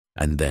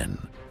And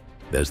then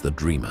there's the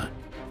dreamer,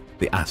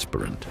 the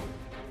aspirant.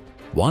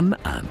 One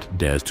ant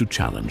dares to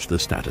challenge the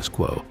status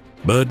quo,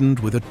 burdened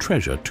with a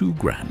treasure too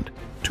grand,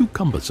 too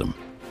cumbersome.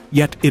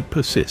 Yet it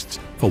persists,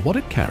 for what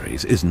it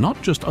carries is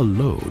not just a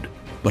load,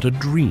 but a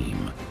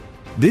dream.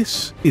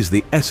 This is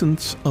the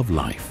essence of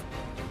life,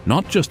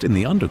 not just in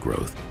the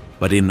undergrowth,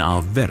 but in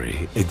our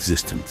very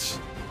existence.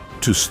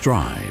 To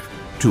strive,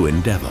 to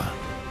endeavor,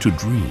 to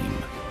dream.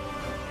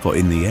 For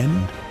in the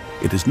end,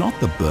 it is not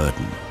the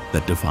burden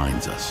that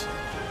defines us,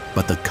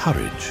 but the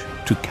courage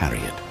to carry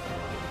it.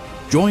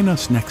 Join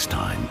us next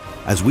time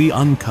as we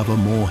uncover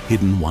more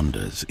hidden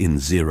wonders in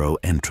Zero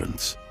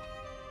Entrance.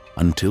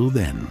 Until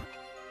then,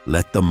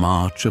 let the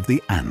march of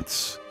the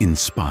ants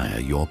inspire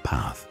your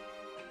path.